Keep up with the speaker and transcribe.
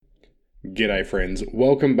G'day friends,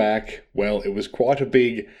 welcome back. Well, it was quite a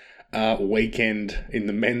big weekend in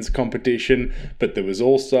the men's competition, but there was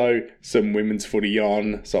also some women's footy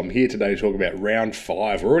on. So I'm here today to talk about round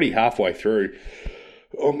 5. We're already halfway through.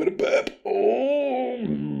 I'm going to burp. Oh,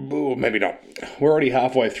 maybe not. We're already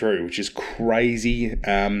halfway through, which is crazy.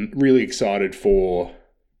 Really excited for,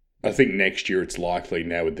 I think next year it's likely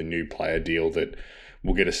now with the new player deal that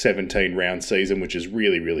we'll get a 17-round season, which is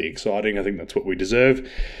really, really exciting. I think that's what we deserve,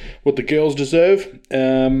 what the girls deserve.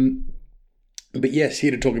 But yes, here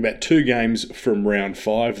to talk about 2 games from round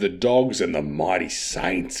 5, the Dogs and the mighty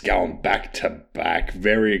Saints going back to back.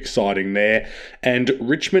 Very exciting there. And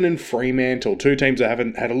Richmond and Fremantle, 2 teams I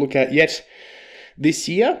haven't had a look at yet this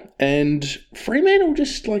year. And Fremantle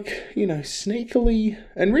just sneakily,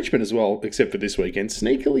 and Richmond as well, except for this weekend,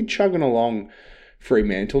 sneakily chugging along.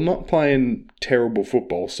 Fremantle, not playing terrible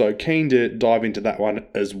football, so keen to dive into that one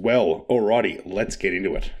as well. Alrighty, let's get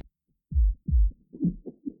into it.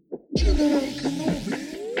 Against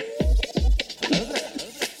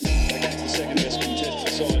the second best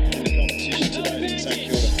contested side in the competition today in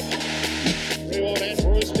St Kilda. Rewald and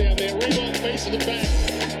Bruce down there. Rewald face to the back.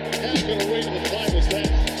 How good a read of the play was that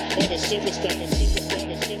by the superstar?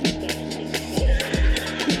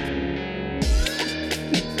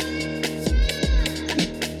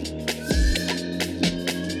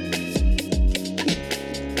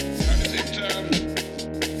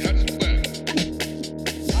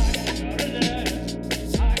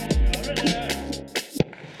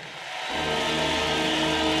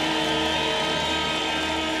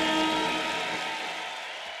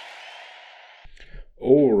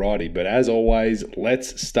 Alrighty, but as always,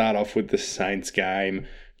 let's start off with the Saints game.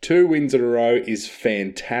 2 wins in a row is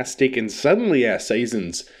fantastic, and suddenly our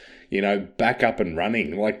season's, back up and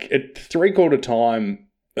running. Like at 3/4 time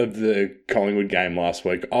of the Collingwood game last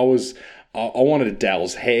week, I wanted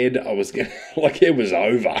Dall's head. I was it was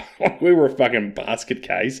over. We were a fucking basket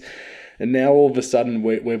case. And now all of a sudden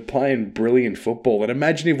we're playing brilliant football. And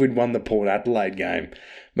imagine if we'd won the Port Adelaide game.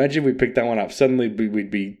 Imagine if we picked that one up. Suddenly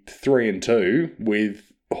we'd be 3-2 with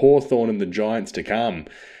Hawthorn and the Giants to come.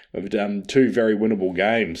 We've done 2 very winnable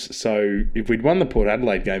games. So if we'd won the Port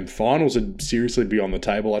Adelaide game, finals would seriously be on the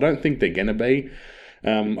table. I don't think they're going to be.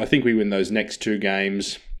 I think we win those next 2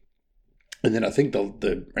 games. And then I think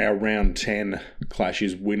our round 10 clash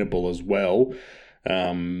is winnable as well.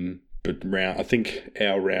 But I think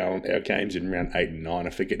our games in round 8 and 9, I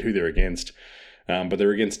forget who they're against, but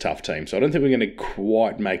they're against tough teams. So I don't think we're going to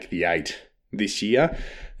quite make the 8 this year.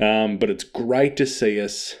 But it's great to see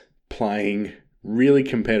us playing really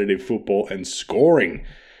competitive football and scoring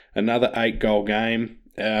another 8-goal game.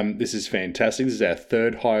 This is fantastic. This is our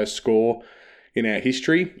 3rd highest score in our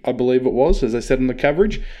history, I believe it was, as I said in the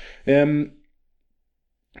coverage. And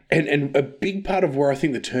a big part of where I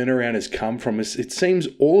think the turnaround has come from is it seems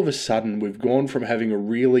all of a sudden we've gone from having a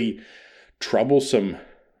really troublesome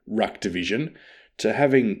ruck division to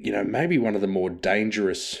having, maybe one of the more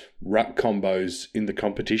dangerous ruck combos in the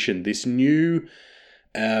competition. This new,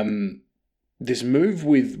 this move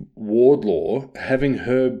with Wardlaw, having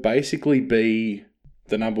her basically be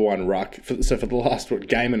the number 1 ruck. For the last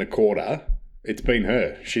game and a quarter, it's been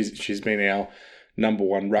her. She's been our number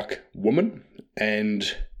 1 ruck woman,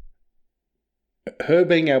 and her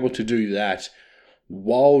being able to do that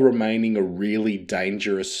while remaining a really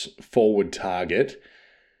dangerous forward target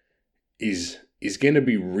is going to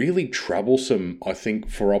be really troublesome, I think,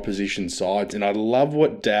 for opposition sides. And I love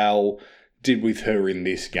what Dal did with her in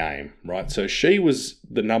this game, right? So she was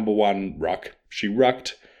the number 1 ruck. She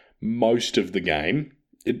rucked most of the game.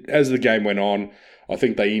 As the game went on, I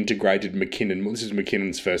think they integrated McKinnon. This is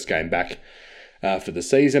McKinnon's first game back for the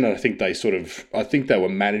season. And I think they were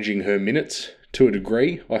managing her minutes to a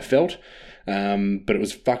degree, I felt. But it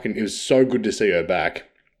was so good to see her back.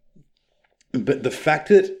 But the fact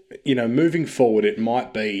that, moving forward, it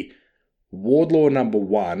might be Wardlaw number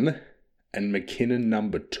 1 and McKinnon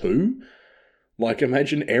number 2. Like,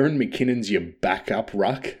 imagine Erin McKinnon's your backup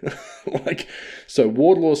ruck. So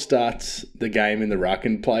Wardlaw starts the game in the ruck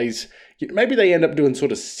and plays, maybe they end up doing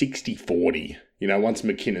sort of 60-40, once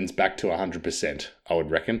McKinnon's back to 100%, I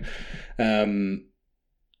would reckon.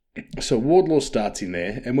 So Wardlaw starts in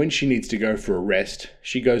there, and when she needs to go for a rest,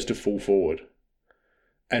 she goes to full forward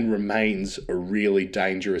and remains a really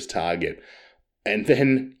dangerous target. And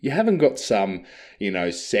then you haven't got some,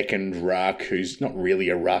 second ruck who's not really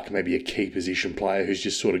a ruck, maybe a key position player who's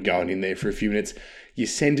just sort of going in there for a few minutes. You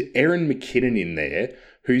send Erin McKinnon in there,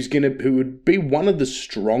 who would be one of the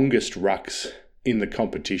strongest rucks in the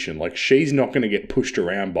competition. Like, she's not going to get pushed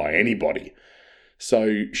around by anybody.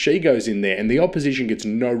 So she goes in there and the opposition gets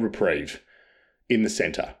no reprieve in the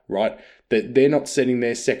centre, right? That they're not sending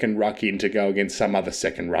their second ruck in to go against some other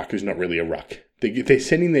second ruck who's not really a ruck. They're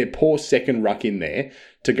sending their poor second ruck in there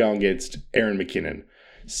to go against Erin McKinnon.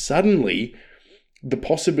 Suddenly, the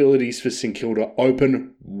possibilities for St Kilda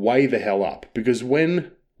open way the hell up, because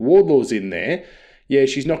when Wardlaw's in there, yeah,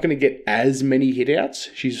 she's not going to get as many hit-outs.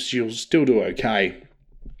 She'll still do okay.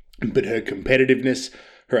 But her competitiveness,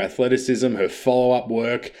 her athleticism, her follow-up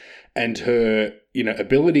work, and her,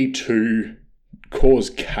 ability to cause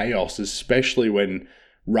chaos, especially when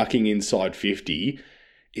rucking inside 50,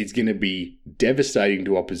 is going to be devastating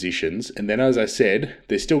to oppositions. And then, as I said,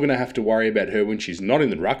 they're still going to have to worry about her when she's not in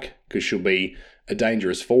the ruck, because she'll be a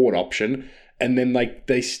dangerous forward option. And then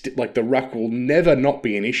the ruck will never not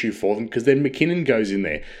be an issue for them, because then McKinnon goes in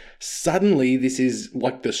there. Suddenly, this is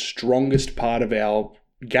like the strongest part of our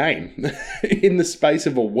game. In the space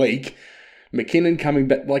of a week, McKinnon coming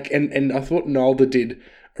back, and I thought Nolda did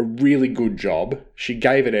a really good job. She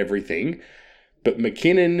gave it everything. But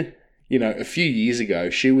McKinnon, a few years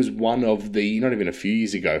ago, she was one of the, not even a few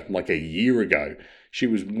years ago, like a year ago, she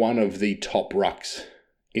was one of the top rucks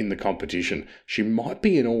in the competition. She might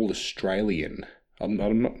be an All-Australian. I'm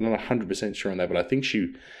not 100% sure on that, but I think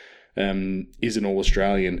she is an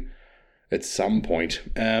All-Australian at some point.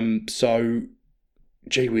 So,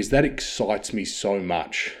 gee whiz, that excites me so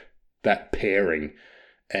much, that pairing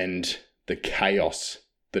and the chaos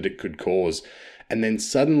that it could cause. And then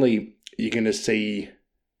suddenly you're going to see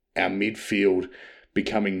our midfield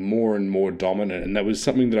becoming more and more dominant. And that was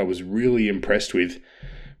something that I was really impressed with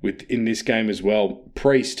in this game as well.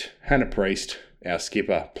 Hannah Priest, our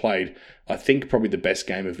skipper, played, I think, probably the best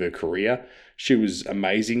game of her career. She was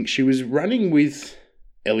amazing. She was running with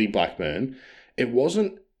Ellie Blackburn. It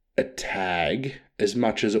wasn't a tag as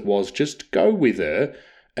much as it was just go with her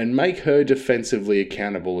and make her defensively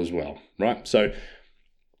accountable as well, right? So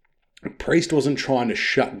Priest wasn't trying to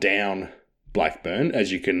shut down Blackburn,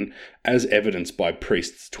 as evidenced by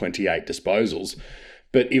Priest's 28 disposals.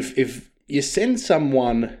 But if you send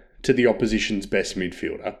someone to the opposition's best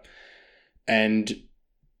midfielder and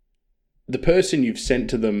the person you've sent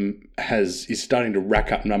to them is starting to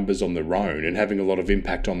rack up numbers on their own and having a lot of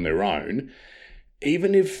impact on their own,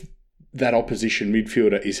 even if that opposition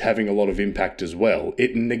midfielder is having a lot of impact as well,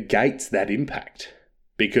 it negates that impact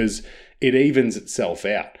because it evens itself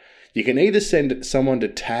out. You can either send someone to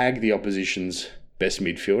tag the opposition's best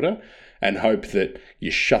midfielder and hope that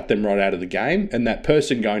you shut them right out of the game, and that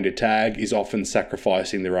person going to tag is often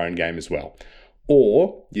sacrificing their own game as well.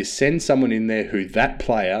 Or you send someone in there who that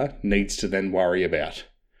player needs to then worry about.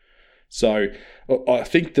 So I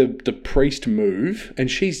think the Priest move, and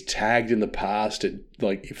she's tagged in the past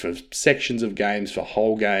for sections of games, for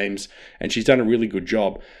whole games, and she's done a really good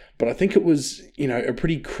job. But I think it was, a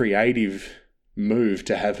pretty creative move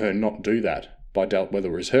to have her not do that by Dal, whether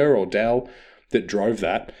it was her or Dal that drove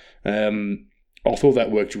that. I thought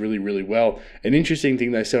that worked really, really well. An interesting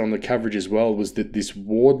thing they said on the coverage as well was that this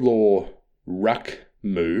Wardlaw ruck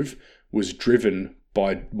move was driven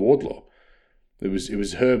by Wardlaw. It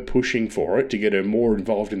was her pushing for it to get her more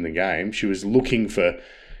involved in the game. She was looking for,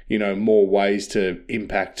 more ways to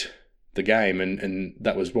impact the game, and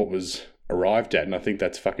that was what was arrived at. And I think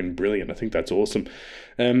that's fucking brilliant. I think that's awesome.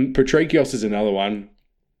 Patrikios is another one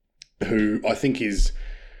who I think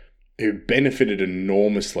who benefited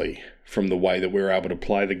enormously from the way that we were able to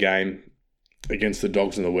play the game against the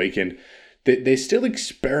Dogs on the weekend. They're still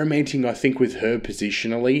experimenting, I think, with her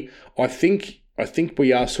positionally. I think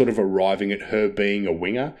we are sort of arriving at her being a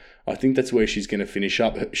winger. I think that's where she's going to finish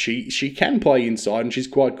up. She can play inside, and she's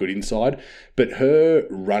quite good inside, but her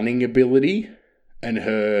running ability and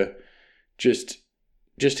her just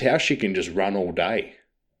how she can just run all day.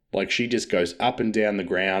 Like, she just goes up and down the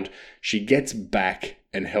ground. She gets back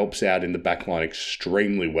and helps out in the back line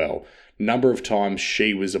extremely well. Number of times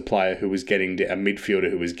she was a player who was a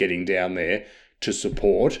midfielder who was getting down there to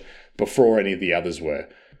support before any of the others were.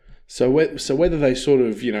 So whether they sort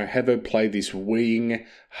of, have her play this wing,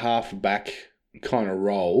 half-back kind of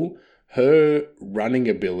role, her running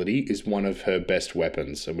ability is one of her best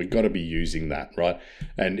weapons, and we've got to be using that, right?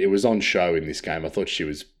 And it was on show in this game. I thought she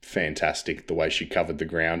was fantastic, the way she covered the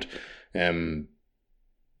ground. I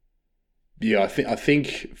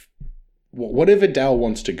think whatever Dal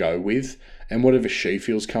wants to go with, and whatever she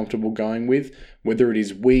feels comfortable going with, whether it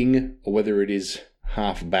is wing or whether it is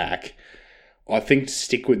half-back, I think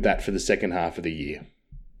stick with that for the second half of the year.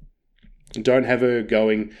 Don't have her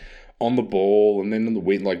going on the ball and then on the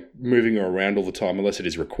wing, like moving her around all the time unless it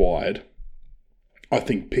is required. I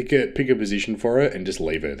think pick a position for her and just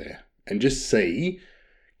leave her there. And just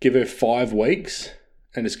give her 5 weeks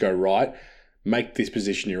and just go, right, make this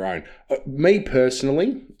position your own. Me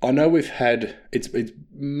personally, I know we've had, it's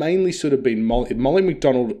mainly sort of been Molly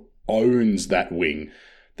McDonald owns that wing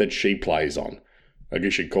that she plays on. I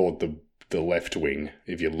guess you'd call it the left wing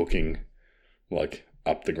if you're looking like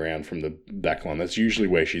up the ground from the back line. That's usually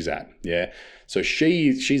where she's at, yeah? So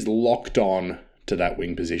she's locked on to that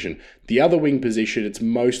wing position. The other wing position, it's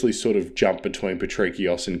mostly sort of jump between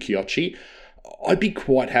Patrikios and Kyochi. I'd be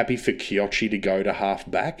quite happy for Kyochi to go to half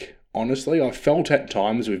back, honestly. I felt at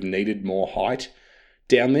times we've needed more height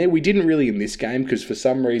down there. We didn't really in this game because for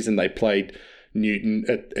some reason they played Newton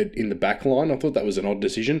in the back line. I thought that was an odd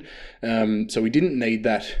decision. So we didn't need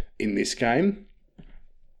that in this game.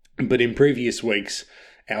 But in previous weeks,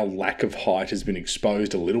 our lack of height has been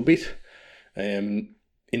exposed a little bit.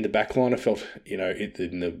 In the back line, I felt, in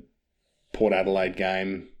the Port Adelaide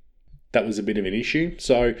game, that was a bit of an issue.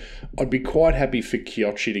 So I'd be quite happy for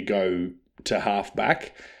Kyochi to go to half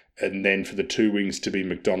back and then for the two wings to be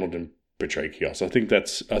McDonald and Patrikios. I think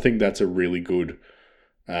that's a really good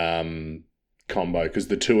combo because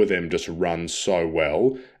the two of them just run so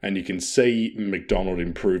well and you can see McDonald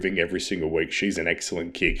improving every single week. She's an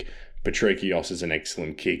excellent kick. Patrikios is an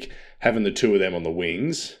excellent kick. Having the two of them on the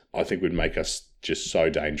wings, I think would make us just so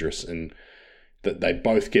dangerous, and that they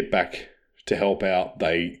both get back to help out.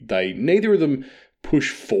 They neither of them push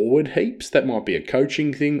forward heaps. That might be a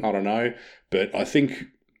coaching thing. I don't know. But I think,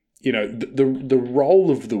 the role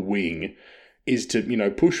of the wing is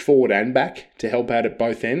to, push forward and back to help out at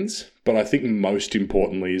both ends. But I think most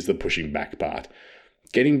importantly is the pushing back part.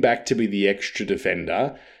 Getting back to be the extra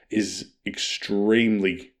defender is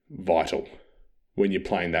extremely vital when you're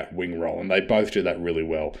playing that wing role. And they both do that really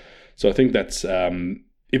well. So I think that's,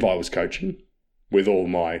 if I was coaching with all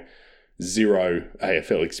my zero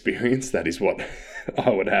AFL experience, that is what I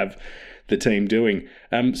would have the team doing.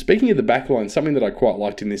 Speaking of the backline, something that I quite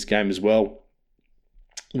liked in this game as well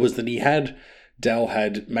was that Dal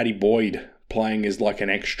had Matty Boyd playing as like an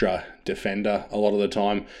extra defender a lot of the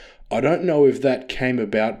time. I don't know if that came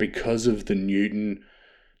about because of the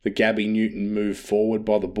Gabby Newton move forward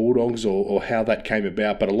by the Bulldogs or how that came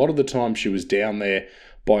about, but a lot of the time she was down there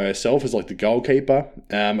by herself as like the goalkeeper.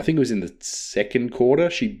 I think it was in the second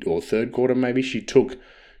quarter, or third quarter maybe, she took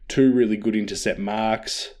two really good intercept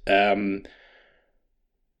marks. I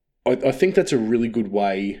think that's a really good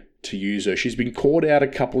way to use her. She's been caught out a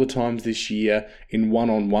couple of times this year in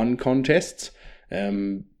one-on-one contests.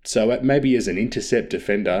 So maybe as an intercept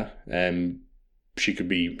defender, she could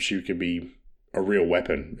be a real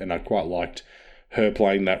weapon, and I quite liked her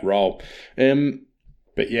playing that role.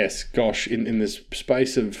 But yes, gosh, in this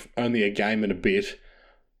space of only a game and a bit,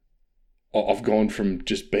 I've gone from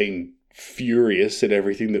just being furious at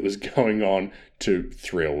everything that was going on to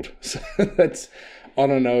thrilled. So I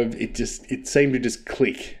don't know, it seemed to just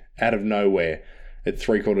click out of nowhere at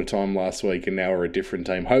three-quarter time last week, and now we're a different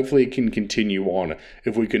team. Hopefully it can continue on.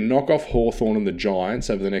 If we can knock off Hawthorn and the Giants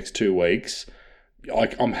over the next 2 weeks,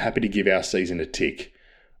 I'm happy to give our season a tick.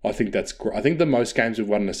 I think that's great. I think the most games we've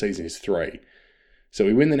won in a season is 3. So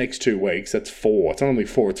we win the next 2 weeks, that's 4. It's not only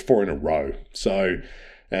 4, it's 4 in a row. So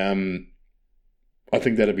I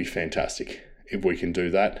think that'd be fantastic if we can do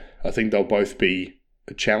that. I think they'll both be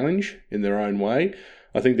a challenge in their own way.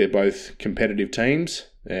 I think they're both competitive teams,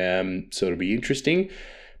 so it'll be interesting.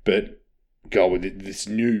 But go with this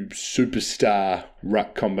new superstar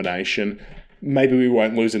ruck combination. Maybe we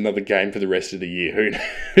won't lose another game for the rest of the year.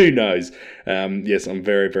 Who knows? Yes, I'm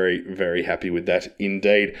very, very, very happy with that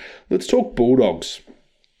indeed. Let's talk Bulldogs.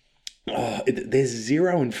 There's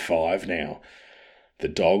 0-5 now. The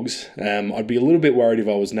Dogs. I'd be a little bit worried if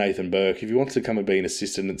I was Nathan Burke. If he wants to come and be an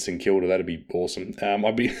assistant at St Kilda, that'd be awesome.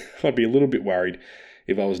 I'd be a little bit worried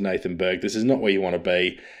if I was Nathan Burke. This is not where you want to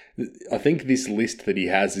be. I think this list that he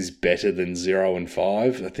has is better than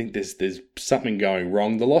 0-5. I think there's something going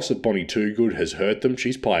wrong. The loss of Bonnie Toogood has hurt them.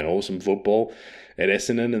 She's playing awesome football at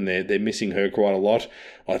Essendon, and they're missing her quite a lot.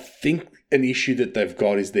 I think an issue that they've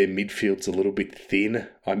got is their midfield's a little bit thin.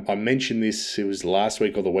 I mentioned this, it was last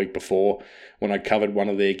week or the week before when I covered one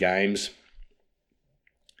of their games.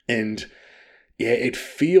 And yeah, it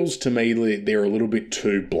feels to me that they're a little bit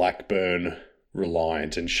too Blackburn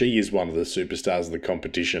reliant, and she is one of the superstars of the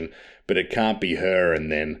competition, but it can't be her and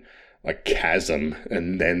then a chasm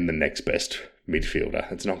and then the next best midfielder.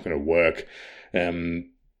 It's not going to work.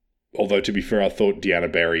 Although, to be fair, I thought Deanna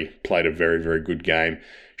Berry played a very, very good game.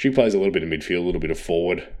 She plays a little bit of midfield, a little bit of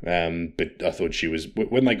forward, but I thought she was,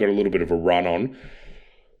 when they got a little bit of a run on,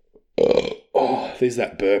 there's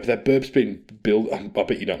that burp. That burp's been built. I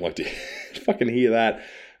bet you don't like to fucking hear that.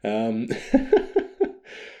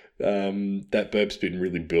 That burp's been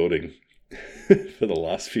really building for the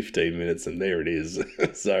last 15 minutes, and there it is.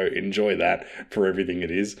 So enjoy that for everything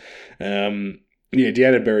it is.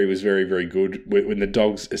 Deanna Berry was very, very good when the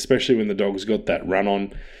Dogs, especially when the Dogs got that run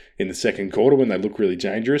on in the second quarter when they looked really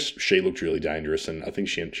dangerous. She looked really dangerous, and I think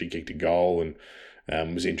she kicked a goal and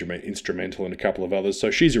was instrumental in a couple of others.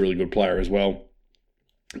 So she's a really good player as well.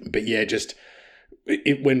 But yeah, just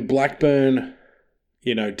when Blackburn,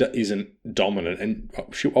 isn't dominant, and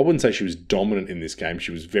I wouldn't say she was dominant in this game.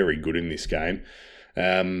 She was very good in this game.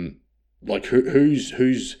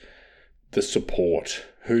 Who's the support?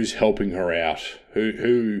 Who's helping her out?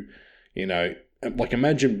 Who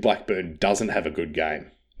imagine Blackburn doesn't have a good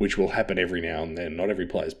game, which will happen every now and then. Not every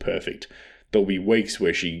player is perfect. There'll be weeks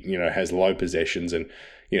where she, has low possessions, and,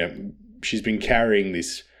 she's been carrying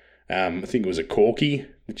this, I think it was a corky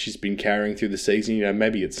that she's been carrying through the season.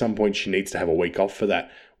 Maybe at some point she needs to have a week off for that.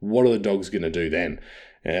 What are the Dogs going to do then?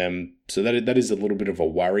 So that is a little bit of a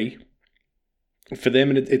worry for them,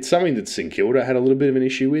 and it's something that St Kilda had a little bit of an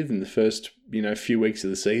issue with in the first, few weeks of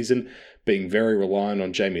the season, being very reliant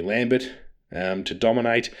on Jamie Lambert to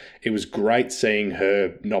dominate. It was great seeing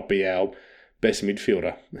her not be our best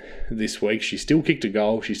midfielder this week. She still kicked a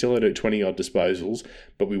goal. She still had her 20-odd disposals,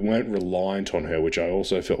 but we weren't reliant on her, which I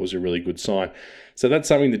also felt was a really good sign. So that's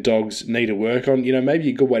something the Dogs need to work on. Maybe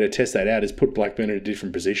a good way to test that out is put Blackburn in a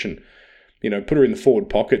different position. Put her in the forward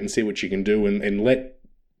pocket and see what she can do, and let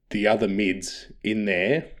the other mids in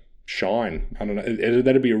there shine. I don't know.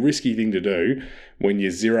 That'd be a risky thing to do when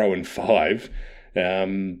you're 0-5.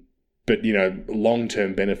 But,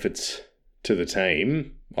 long-term benefits to the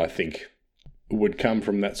team, I think, would come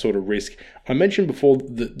from that sort of risk. I mentioned before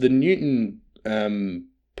the Newton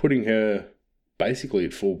putting her basically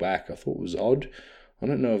at full back, I thought was odd. I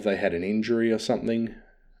don't know if they had an injury or something,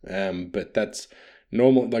 but that's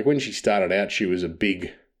normal. Like when she started out, she was a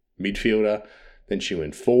big midfielder. Then she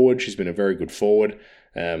went forward. She's been a very good forward.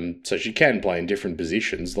 So she can play in different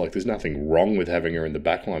positions. Like there's nothing wrong with having her in the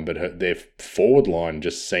back line, but their forward line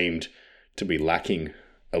just seemed to be lacking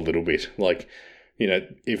a little bit.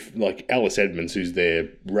 If Alice Edmonds, who's their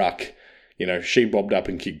ruck, she bobbed up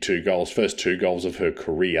and kicked 2 goals, first 2 goals of her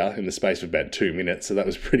career in the space of about 2 minutes. So that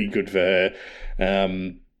was pretty good for her.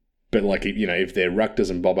 But if their ruck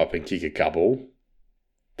doesn't bob up and kick a couple,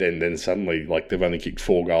 then suddenly they've only kicked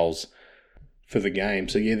 4 goals for the game.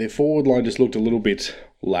 So yeah, their forward line just looked a little bit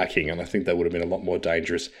lacking, and I think they would have been a lot more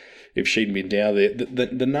dangerous if she'd been down there.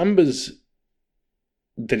 The numbers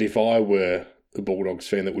that if I were a Bulldogs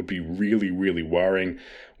fan that would be really, really worrying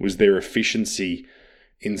was their efficiency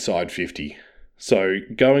inside 50. So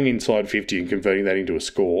going inside 50 and converting that into a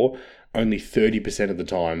score, only 30% of the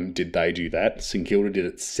time did they do that. St Kilda did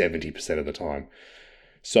it 70% of the time.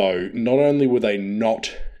 So not only were they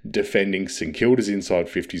not defending St Kilda's inside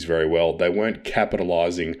 50s very well, they weren't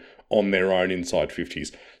capitalising on their own inside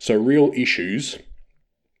 50s. So real issues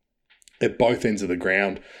at both ends of the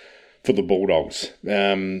ground for the Bulldogs.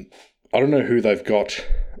 I don't know who they've got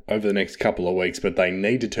over the next couple of weeks, but they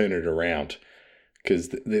need to turn it around because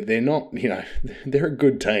they're not, they're a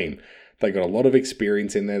good team. They got a lot of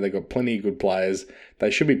experience in there. They got plenty of good players.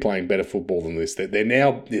 They should be playing better football than this.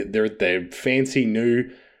 They're at their fancy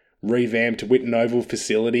new revamped Whitten Oval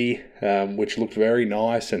facility, which looked very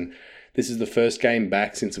nice. And this is the first game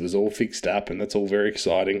back since it was all fixed up, and that's all very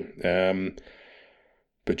exciting.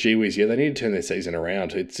 But gee whiz, yeah, they need to turn their season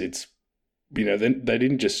around. It's they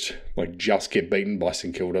didn't just get beaten by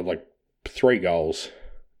St Kilda. 3 goals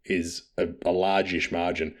is a large-ish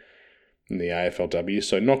margin in the AFLW,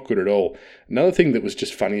 so not good at all. Another thing that was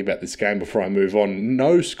just funny about this game before I move on,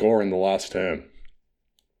 no score in the last term.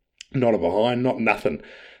 Not a behind, not nothing.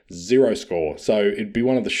 0 score. So it'd be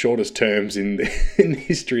one of the shortest terms in the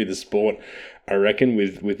history of the sport, I reckon,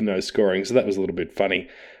 with no scoring. So that was a little bit funny.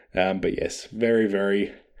 But yes, very,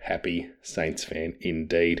 very happy Saints fan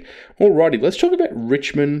indeed. Alrighty, let's talk about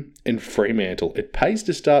Richmond and Fremantle. It pays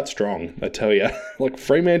to start strong, I tell you.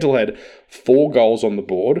 Fremantle had 4 goals on the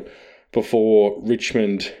board before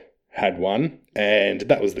Richmond had 1, and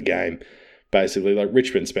that was the game. Basically,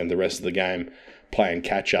 Richmond spent the rest of the game playing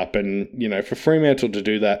catch up, and for Fremantle to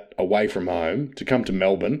do that away from home, to come to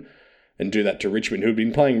Melbourne and do that to Richmond, who've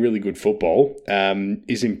been playing really good football,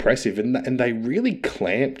 is impressive, and they really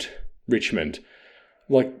clamped Richmond.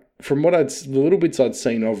 From the little bits I'd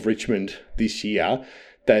seen of Richmond this year,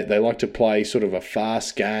 they like to play sort of a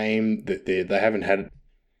fast game. That they haven't had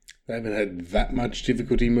that much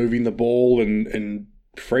difficulty moving the ball, and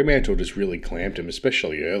Fremantle just really clamped them,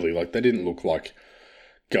 especially early. They didn't look like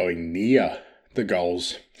going near the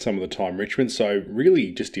goals some of the time, Richmond. So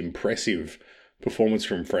really just impressive performance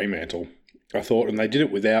from Fremantle, I thought. And they did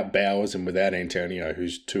it without Bowers and without Antonio,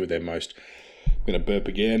 who's 2 of their most I'm going to burp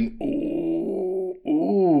again. Ooh,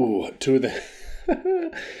 two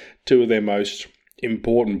of their most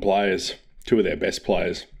important players, two of their best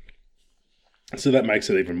players. So that makes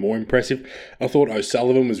it even more impressive. I thought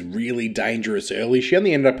O'Sullivan was really dangerous early. She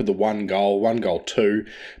only ended up with the one goal two,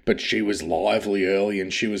 but she was lively early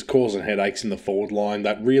and she was causing headaches in the forward line.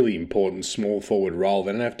 That really important small forward role.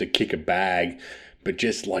 They don't have to kick a bag, but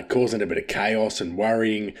just like causing a bit of chaos and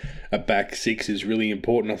worrying a back six is really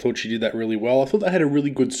important. I thought she did that really well. I thought they had a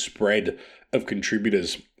really good spread of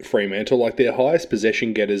contributors, Fremantle. Like their highest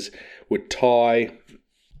possession getters were Ty,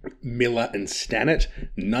 Miller and Stannett,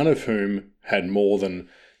 none of whom had more than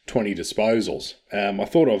 20 disposals. I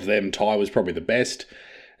thought of them, Ty was probably the best.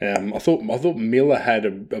 I thought Miller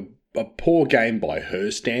had a poor game by her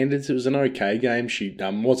standards. It was an okay game. She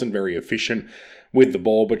wasn't very efficient with the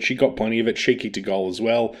ball, but she got plenty of it. She kicked a goal as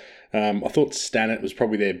well. I thought Stannett was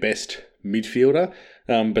probably their best midfielder,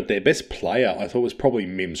 but their best player I thought was probably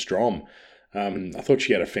Mim Strom. I thought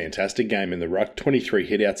she had a fantastic game in the ruck, 23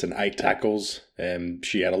 hitouts and 8 tackles.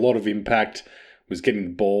 She had a lot of impact, was getting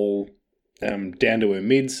the ball down to her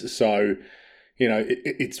mids. So,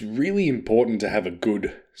 it's really important to have a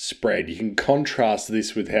good spread. You can contrast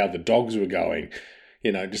this with how the Dogs were going,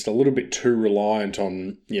 just a little bit too reliant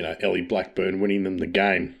on, Ellie Blackburn winning them the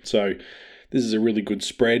game. So this is a really good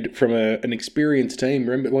spread from an experienced team.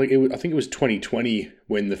 Remember, I think it was 2020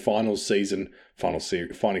 when the finals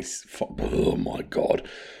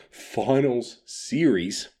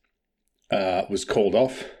series was called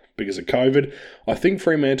off because of COVID. I think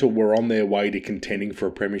Fremantle were on their way to contending for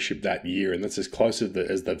a premiership that year, and that's as close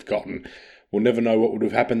as they've gotten. We'll never know what would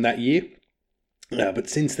have happened that year. But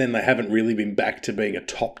since then, they haven't really been back to being a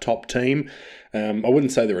top team. I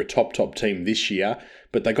wouldn't say they're a top team this year,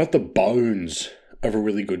 but they got the bones of a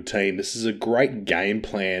really good team. This is a great game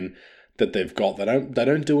plan that they've got. They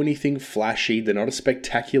don't do anything flashy. They're not a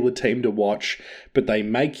spectacular team to watch, but they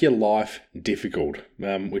make your life difficult,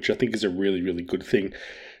 which I think is a really, really good thing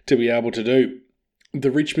to be able to do.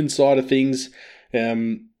 The Richmond side of things,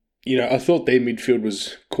 I thought their midfield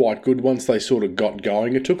was quite good once they sort of got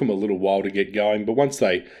going. It took them a little while to get going, but once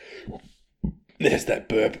they... There's that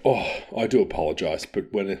burp. Oh, I do apologise,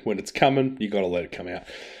 but when it's coming, you got to let it come out.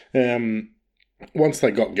 Once they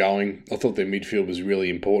got going, I thought their midfield was really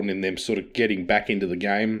important in them sort of getting back into the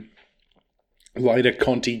game. Later,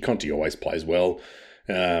 Conti always plays well.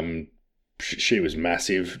 She was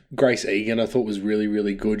massive. Grace Egan, I thought, was really,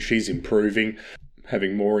 really good. She's improving,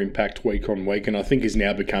 having more impact week on week, and I think is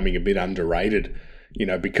now becoming a bit underrated,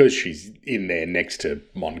 because she's in there next to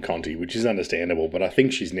Mon Conti, which is understandable, but I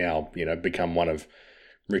think she's now, become one of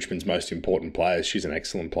Richmond's most important players. She's an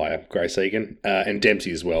excellent player, Grace Egan, and Dempsey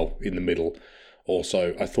as well in the middle.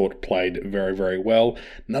 Also, I thought played very, very well.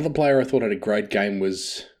 Another player I thought had a great game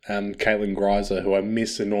was Caitlin Greiser, who I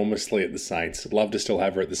miss enormously at the Saints. I'd love to still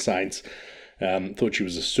have her at the Saints. Thought she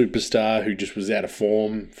was a superstar who just was out of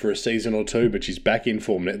form for a season or two, but she's back in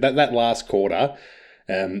form. That last quarter,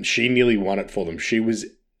 she nearly won it for them. She was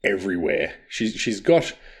everywhere. She's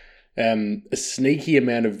got a sneaky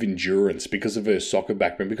amount of endurance because of her soccer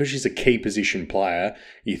background. Because she's a key position player,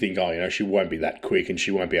 you think, she won't be that quick and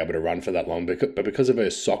she won't be able to run for that long. But because of her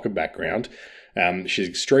soccer background, she's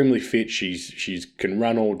extremely fit. She's can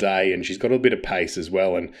run all day and she's got a bit of pace as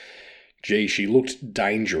well. And she looked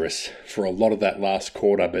dangerous for a lot of that last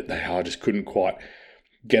quarter, but they just couldn't quite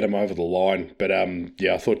get them over the line. But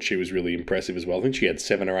I thought she was really impressive as well. I think she had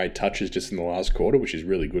 7 or 8 touches just in the last quarter, which is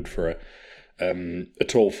really good for a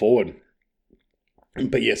tall forward.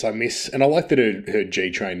 But yes, I like that her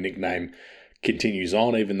G-Train nickname continues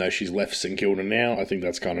on, even though she's left St Kilda now. I think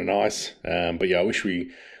that's kind of nice. But yeah, I wish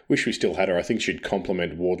we still had her. I think she'd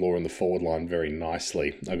complement Wardlaw in the forward line very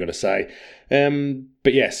nicely, I've got to say.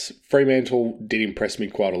 But yes, Fremantle did impress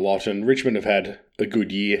me quite a lot, and Richmond have had a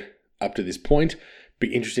good year up to this point.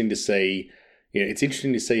 Be interesting to see. It's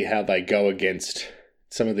interesting to see how they go against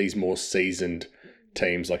some of these more seasoned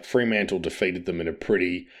teams. Like Fremantle defeated them in a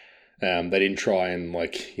pretty. They didn't try and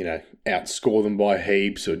outscore them by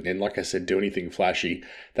heaps, and like I said, do anything flashy.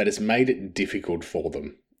 That has made it difficult for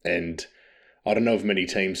them, and I don't know if many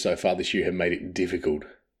teams so far this year have made it difficult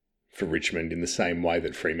for Richmond in the same way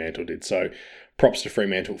that Fremantle did. So props to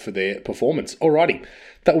Fremantle for their performance. Alrighty,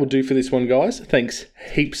 that will do for this one, guys. Thanks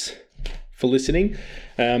heaps for listening.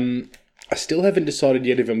 I still haven't decided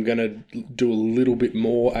yet if I'm going to do a little bit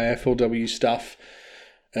more AFLW stuff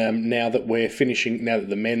now that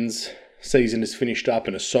the men's season is finished up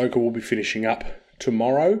and Ahsoka will be finishing up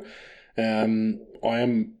tomorrow. I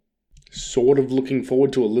am sort of looking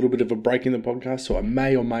forward to a little bit of a break in the podcast, so I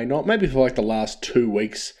may or may not, maybe for the last 2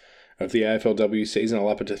 weeks of the AFLW season. I'll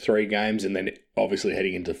up it to 3 games, and then obviously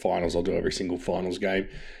heading into finals, I'll do every single finals game.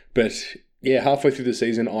 But yeah, halfway through the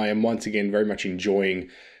season, I am once again very much enjoying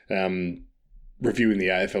reviewing the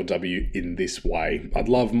AFLW in this way. I'd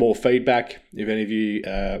love more feedback if any of you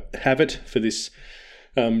have it for this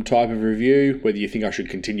type of review, whether you think I should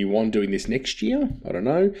continue on doing this next year, I don't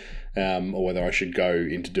know, or whether I should go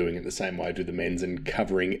into doing it the same way I do the men's and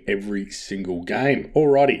covering every single game.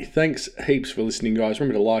 Alrighty, thanks heaps for listening, guys.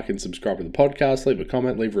 Remember to like and subscribe to the podcast, leave a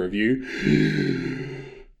comment, leave a review.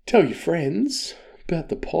 Tell your friends about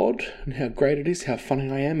the pod and how great it is, how funny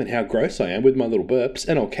I am, and how gross I am with my little burps,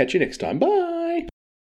 and I'll catch you next time. Bye!